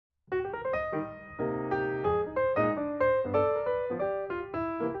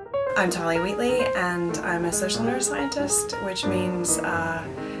I'm Thalia Wheatley and I'm a social neuroscientist, which means I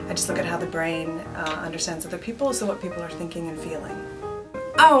just look at how the brain understands other people, so what people are thinking and feeling.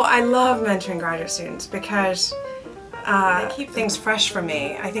 Oh, I love mentoring graduate students because they keep things fresh for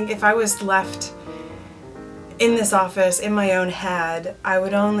me. I think if I was left in this office, in my own head, I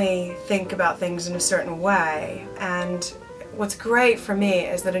would only think about things in a certain way. And what's great for me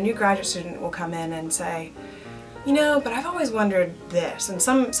is that a new graduate student will come in and say, you know, but I've always wondered this, and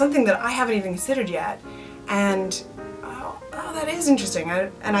something that I haven't even considered yet, and oh that is interesting,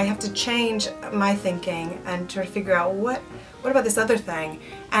 and I have to change my thinking and try to figure out what about this other thing.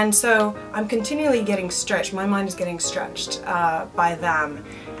 And so I'm continually getting stretched. My mind is getting stretched by them,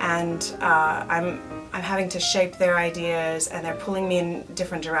 and I'm having to shape their ideas, and they're pulling me in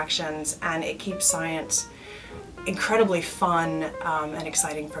different directions, and it keeps science incredibly fun and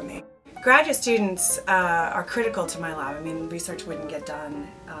exciting for me. Graduate students are critical to my lab. I mean, research wouldn't get done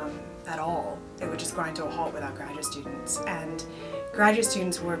at all. It would just grind to a halt without graduate students. And graduate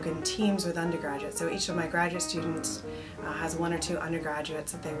students work in teams with undergraduates. So each of my graduate students has 1 or 2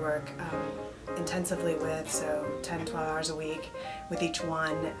 undergraduates that they work intensively with, so 10, 12 hours a week with each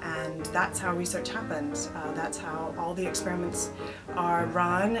one, and that's how research happens. That's how all the experiments are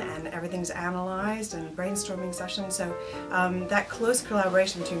run and everything's analyzed, and brainstorming sessions. So that close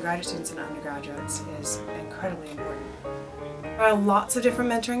collaboration between graduate students and undergraduates is incredibly important. There are lots of different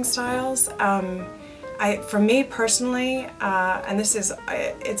mentoring styles. For me personally, and this is,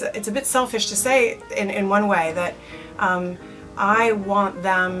 it's a bit selfish to say in one way, that I want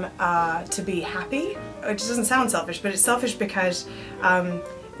them to be happy. It just doesn't sound selfish, but it's selfish because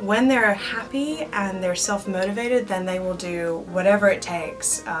when they're happy and they're self-motivated, then they will do whatever it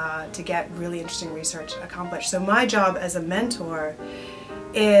takes to get really interesting research accomplished. So my job as a mentor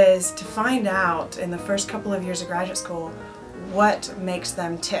is to find out in the first couple of years of graduate school what makes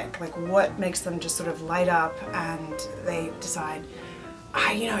them tick, like what makes them just sort of light up, and they decide,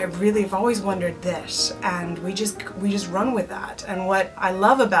 I really have always wondered this, and we just run with that. And what I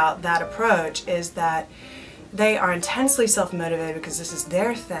love about that approach is that they are intensely self-motivated because this is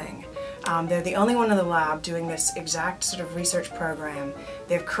their thing. They're the only one in the lab doing this exact sort of research program.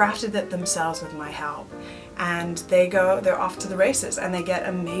 They've crafted it themselves with my help, and they're off to the races, and they get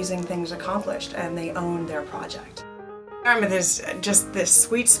amazing things accomplished, and they own their project. Dartmouth is just this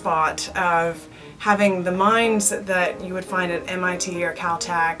sweet spot of having the minds that you would find at MIT or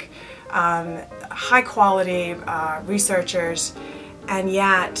Caltech, high quality researchers, and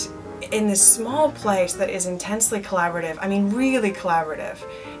yet in this small place that is intensely collaborative, I mean really collaborative.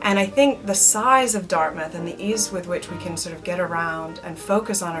 And I think the size of Dartmouth and the ease with which we can sort of get around and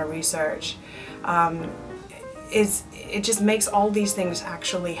focus on our research it just makes all these things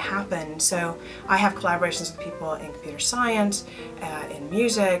actually happen. So I have collaborations with people in computer science, in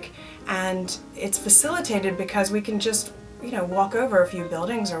music, and it's facilitated because we can just walk over a few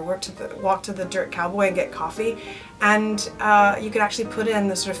buildings or walk to the Dirt Cowboy and get coffee, and you could actually put in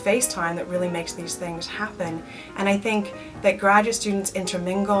the sort of face time that really makes these things happen. And I think that graduate students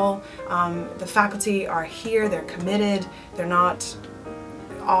intermingle. The faculty are here, they're committed, they're not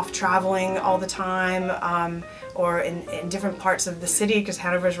off traveling all the time or in different parts of the city, because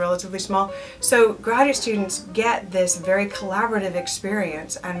Hanover is relatively small. So graduate students get this very collaborative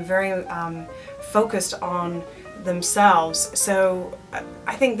experience and very focused on themselves. So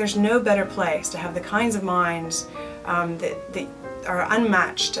I think there's no better place to have the kinds of minds that are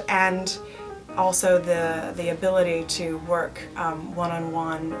unmatched, and also the ability to work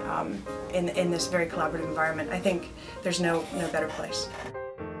one-on-one in this very collaborative environment. I think there's no better place.